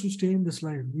wants to stay in this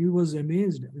life.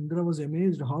 Indra was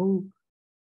amazed how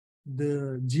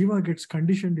the jiva gets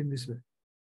conditioned in this way.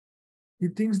 He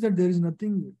thinks that there is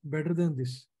nothing better than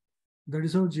this. That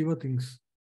is how jiva thinks,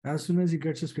 as soon as he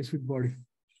gets a specific body.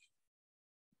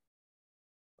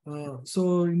 The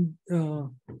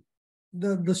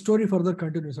story further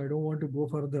continues. I don't want to go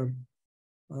further.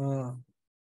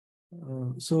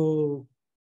 So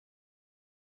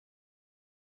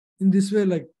in this way,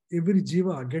 like, every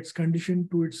jiva gets conditioned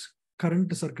to its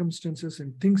current circumstances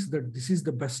and thinks that this is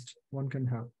the best one can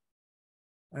have,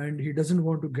 and he doesn't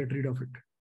want to get rid of it,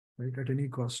 right, at any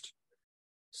cost.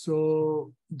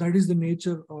 So that is the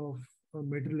nature of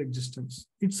material existence.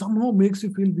 It somehow makes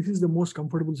you feel this is the most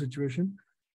comfortable situation.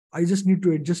 I just need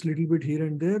to adjust a little bit here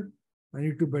and there. I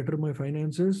need to better my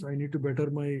finances. I need to better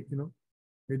my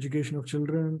education of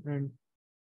children and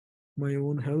my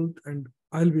own health, and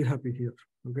I'll be happy here.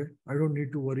 Okay, I don't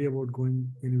need to worry about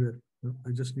going anywhere.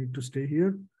 I just need to stay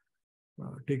here,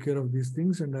 take care of these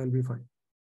things, and I'll be fine.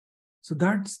 So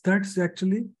that's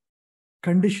actually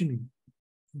conditioning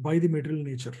by the material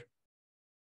nature.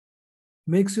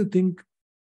 Makes you think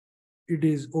it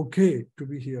is okay to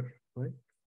be here, right?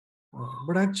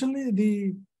 But actually,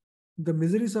 the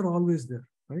miseries are always there,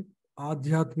 right?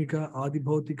 Adhyatmika,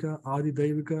 Adibhautika,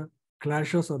 Adidaivika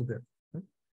clashes are there. Right?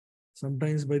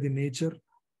 Sometimes by the nature,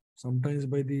 sometimes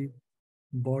by the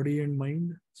body and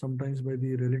mind, sometimes by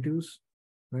the relatives,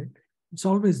 right? It's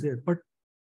always there. But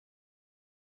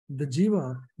the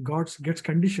jiva gets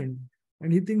conditioned,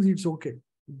 and he thinks it's okay.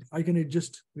 I can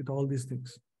adjust with all these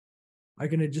things. I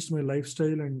can adjust my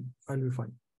lifestyle and I'll be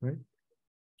fine. right?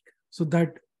 So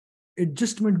that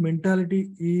adjustment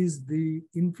mentality is the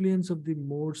influence of the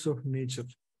modes of nature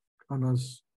on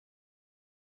us.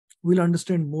 We'll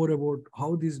understand more about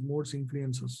how these modes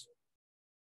influence us.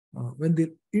 When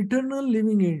the eternal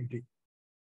living entity,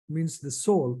 means the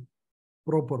soul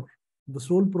proper,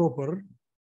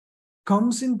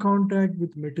 comes in contact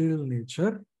with material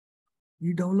nature,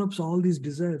 he develops all these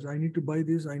desires. I need to buy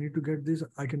this, I need to get this,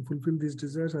 I can fulfill these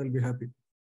desires, I'll be happy.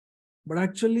 But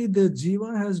actually, the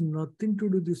jiva has nothing to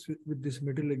do with this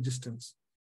material existence.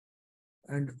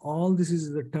 And all this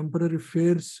is the temporary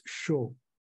fairs show.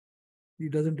 He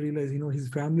doesn't realize, his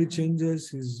family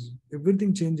changes,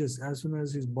 everything changes as soon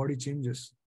as his body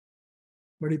changes.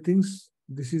 But he thinks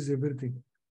this is everything.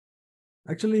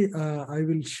 Actually, I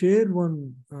will share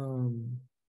one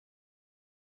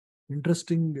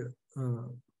interesting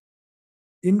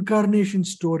incarnation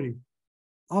story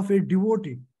of a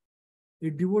devotee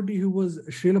who was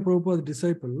Srila Prabhupada's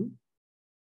disciple,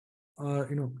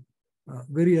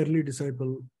 very early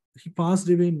disciple. He passed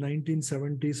away in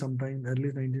 1970, sometime early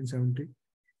 1970.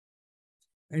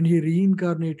 And he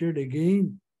reincarnated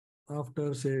again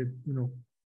after, say,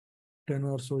 10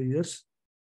 or so years.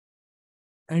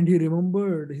 And he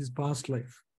remembered his past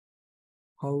life,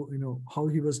 how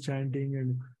he was chanting,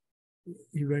 and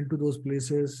he went to those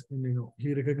places, and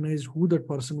he recognized who that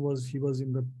person was. He was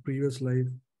in the previous life.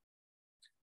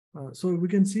 So we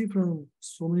can see from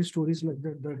so many stories like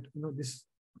that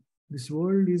this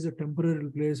world is a temporary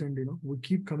place, and we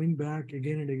keep coming back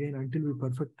again and again until we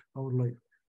perfect our life.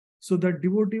 So that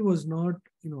devotee was not,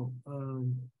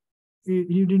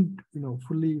 he didn't,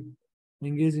 fully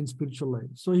engage in spiritual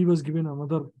life. So he was given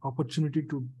another opportunity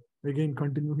to again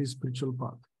continue his spiritual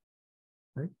path.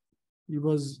 Right? He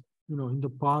was, in the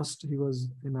past, he was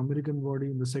an American body.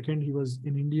 In the second, he was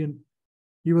an Indian.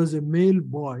 He was a male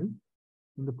boy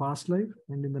in the past life,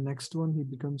 and in the next one, he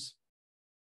becomes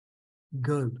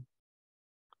girl.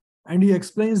 And he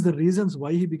explains the reasons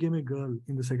why he became a girl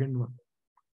in the second one.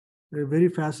 A very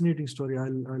fascinating story.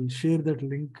 I'll share that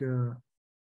link, the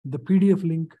PDF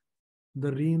link,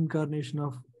 the reincarnation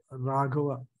of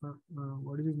Raghava.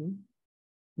 What is his name?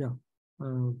 Yeah.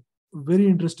 Very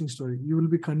interesting story. You will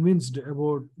be convinced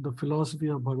about the philosophy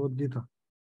of Bhagavad Gita,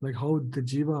 like how the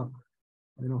jiva,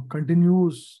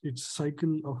 continues its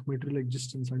cycle of material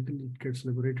existence until it gets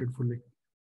liberated fully.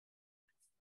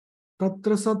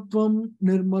 Tatra sattvam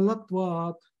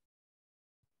nirmalatvat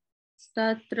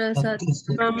Tatra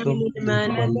Sattvam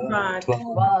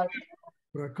Nirmalatvat.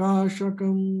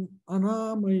 prakashakam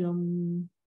anamayam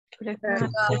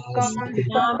Prakashakam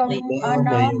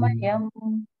anamayam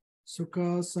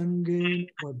sukha sangen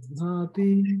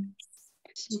vadhnati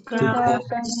sukha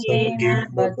sangena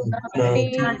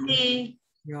vadnati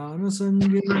jnana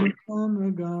sangen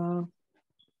anaga.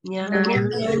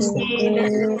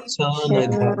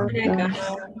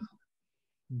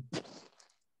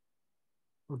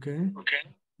 Okay.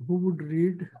 Who would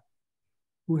read?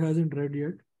 Who hasn't read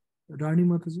yet? Rani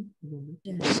Mataji.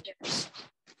 Yes.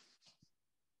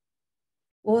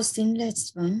 O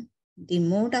sinless one, the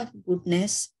mode of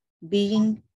goodness,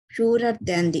 being purer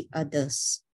than the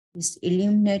others, is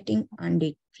illuminating and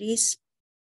it frees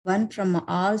one from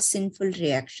all sinful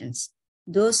reactions.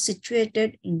 Those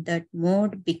situated in that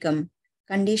mode become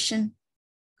conditioned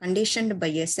by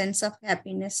a sense of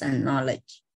happiness and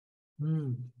knowledge.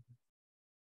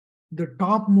 The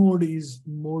top mode is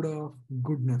mode of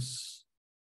goodness.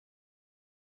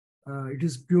 It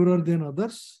is purer than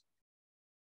others.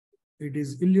 It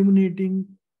is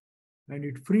illuminating, and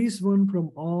it frees one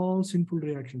from all sinful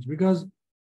reactions. Because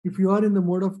if you are in the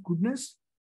mode of goodness,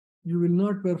 you will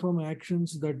not perform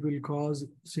actions that will cause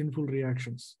sinful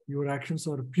reactions. Your actions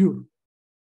are pure.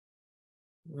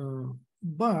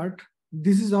 But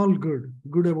this is all good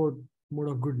about mode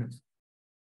of goodness.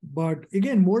 But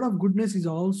again, mode of goodness is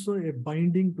also a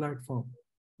binding platform,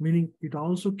 meaning it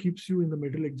also keeps you in the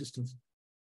material existence.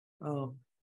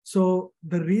 So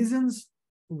the reasons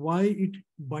why it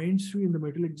binds you in the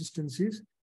material existence is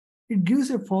it gives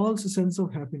a false sense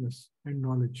of happiness and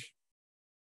knowledge,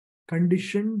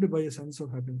 conditioned by a sense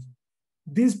of happiness.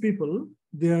 These people,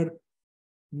 they are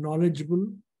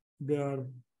knowledgeable, they are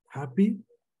happy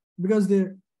because they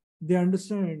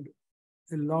understand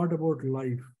a lot about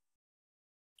life,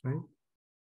 right?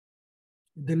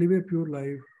 They live a pure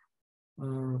life.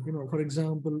 For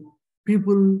example,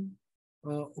 people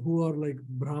who are like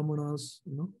Brahmanas,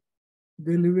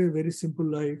 they live a very simple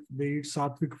life. They eat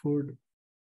sattvic food,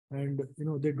 and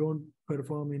they don't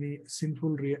perform any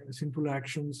sinful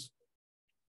actions.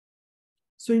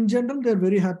 So in general, they're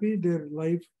very happy. Their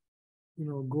life,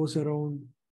 goes around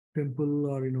temple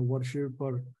or worship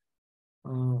or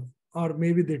or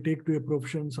maybe they take to a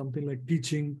profession, something like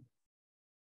teaching.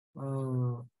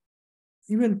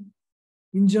 Even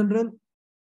in general,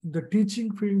 the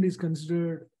teaching field is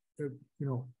considered a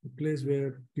place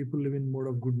where people live in mode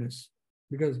of goodness,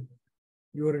 because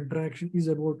your interaction is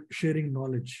about sharing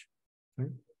knowledge,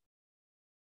 right?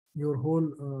 Your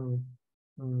whole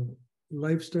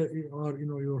lifestyle, or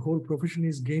your whole profession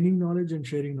is gaining knowledge and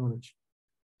sharing knowledge.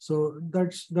 So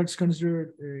that's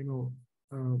considered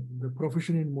the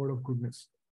profession in mode of goodness.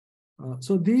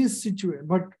 So these situations,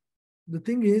 but the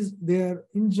thing is, they are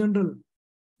in general,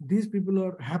 these people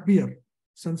are happier.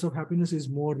 Sense of happiness is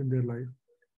more in their life,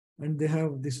 and they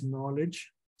have this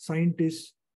knowledge.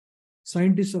 Scientists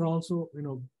are also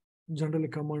generally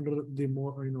come under the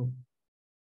more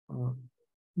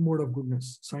mode of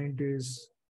goodness. Scientists,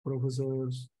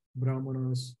 professors,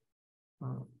 brahmanas,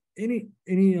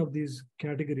 any of these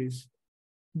categories,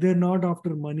 they're not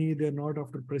after money, they're not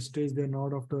after prestige, they're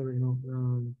not after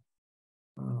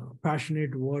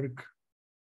passionate work.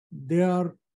 They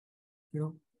are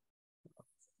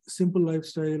simple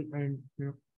lifestyle, and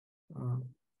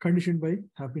conditioned by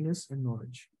happiness and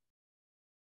knowledge.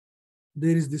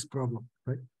 There is this problem,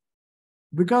 right?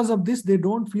 Because of this, they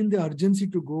don't feel the urgency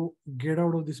to get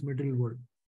out of this material world.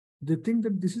 They think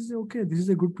that this is okay, this is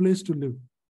a good place to live.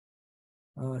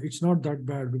 It's not that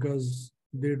bad, because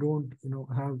they don't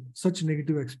have such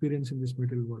negative experience in this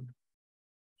material world.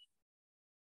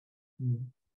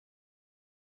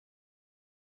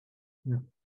 Yeah.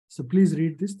 So please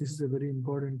read this. This is a very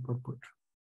important purport.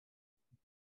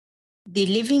 The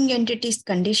living entities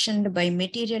conditioned by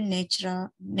material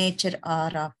nature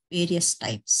are of various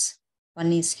types.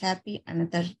 One is happy,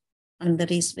 another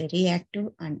is very active,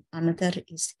 and another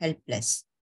is helpless.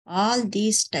 All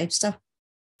these types of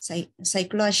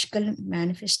psychological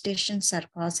manifestations are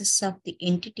causes of the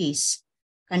entities'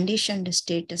 conditioned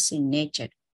status in nature.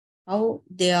 How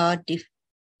they are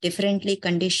differently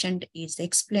conditioned is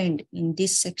explained in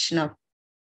this section of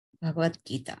Bhagavad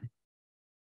Gita.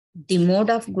 The mode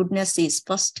of goodness is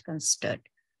first considered.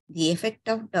 The effect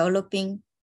of developing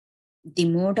the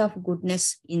mode of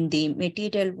goodness in the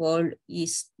material world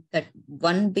is that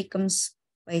one becomes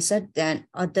wiser than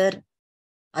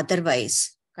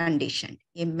otherwise conditioned.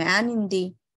 A man in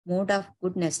the mode of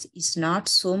goodness is not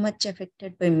so much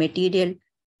affected by material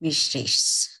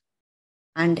miseries,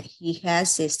 and he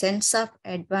has a sense of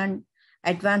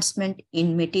advancement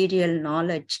in material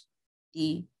knowledge.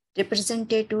 The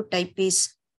representative type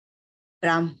is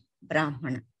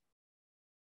Brahmana,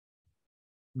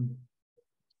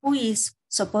 who is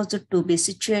supposed to be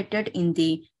situated in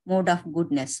the mode of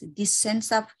goodness. This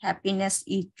sense of happiness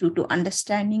is due to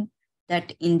understanding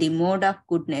that in the mode of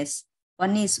goodness,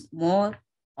 one is more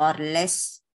or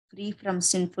less free from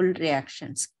sinful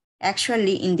reactions.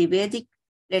 Actually, in the Vedic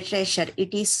literature,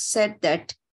 it is said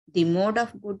that the mode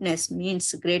of goodness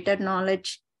means greater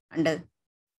knowledge and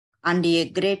a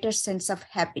greater sense of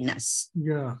happiness.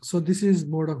 Yeah, so this is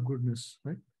mode of goodness,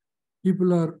 right?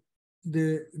 People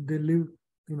they live,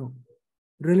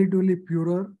 relatively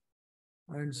purer,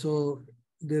 and so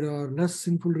there are less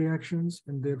sinful reactions,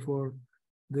 and therefore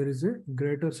there is a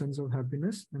greater sense of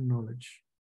happiness and knowledge.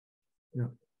 Yeah,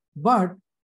 but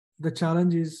the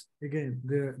challenge is, again,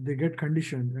 they get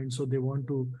conditioned, and so they want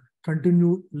to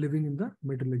continue living in the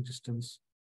material existence.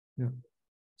 Yeah.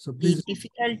 So please. The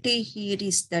difficulty here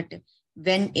is that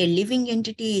when a living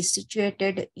entity is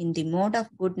situated in the mode of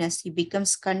goodness, he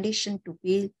becomes conditioned to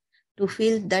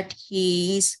feel that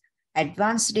he is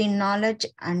advanced in knowledge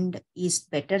and is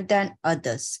better than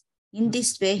others. In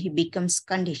this way, he becomes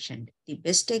conditioned. The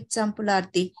best example are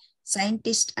the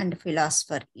scientist and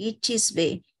philosopher. Each is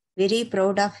very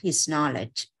proud of his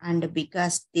knowledge, and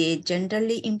because they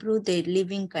generally improve their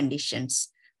living conditions,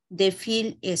 they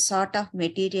feel a sort of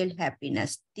material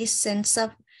happiness. This sense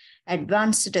of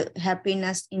advanced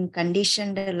happiness in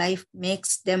conditioned life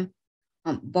makes them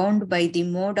bound by the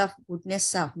mode of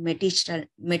goodness of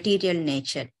material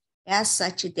nature. As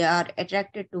such, they are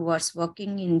attracted towards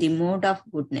working in the mode of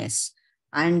goodness.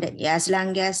 And as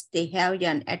long as they have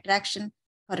an attraction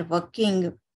for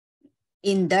working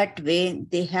in that way,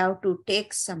 they have to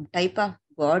take some type of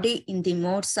body in the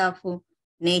modes of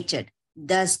nature.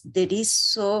 Thus, there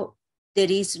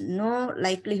is no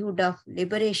likelihood of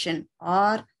liberation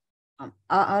or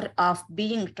of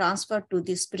being transferred to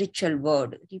the spiritual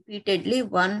world. Repeatedly,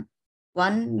 one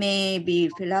may be a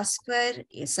philosopher,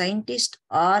 a scientist,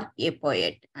 or a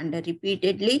poet, and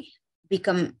repeatedly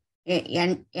become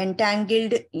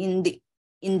entangled in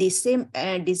the same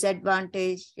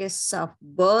disadvantages of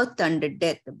birth and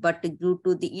death. But due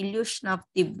to the illusion of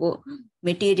the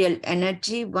material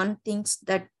energy, one thinks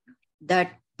that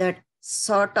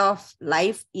sort of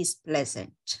life is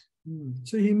pleasant.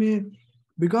 So he may,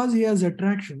 because he has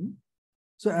attraction,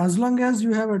 so as long as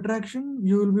you have attraction,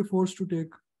 you will be forced to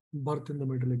take birth in the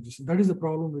material existence. That is the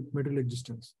problem with material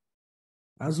existence.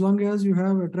 As long as you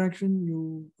have attraction,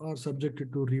 you are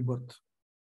subjected to rebirth.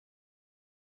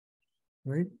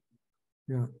 Right?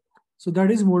 Yeah. So that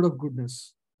is mode of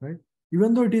goodness, right?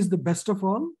 Even though it is the best of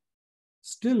all,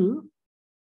 still,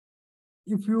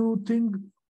 if you think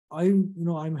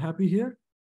I'm happy here,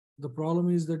 the problem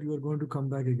is that you are going to come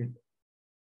back again.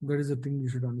 That is the thing you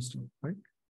should understand, right?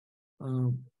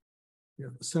 Yeah,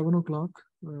 7 o'clock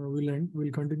we'll end.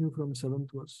 We'll continue from 7th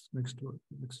verse next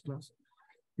class.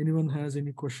 Anyone has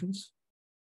any questions?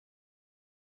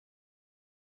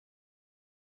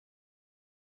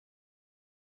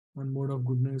 On mode of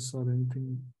goodness or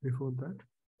anything before that?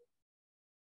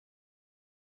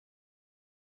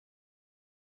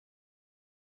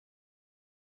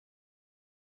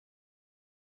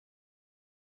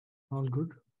 All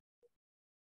good?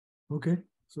 Okay,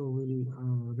 so we'll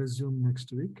resume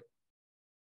next week.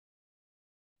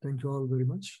 Thank you all very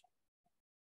much.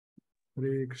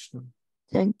 Hare Krishna.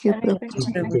 Thank you, Hare Prabhuji.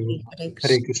 Krishna.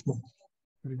 Hare Krishna.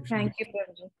 Hare Krishna. Thank you,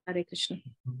 Prabhuji. Hare Krishna.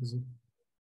 Opposite.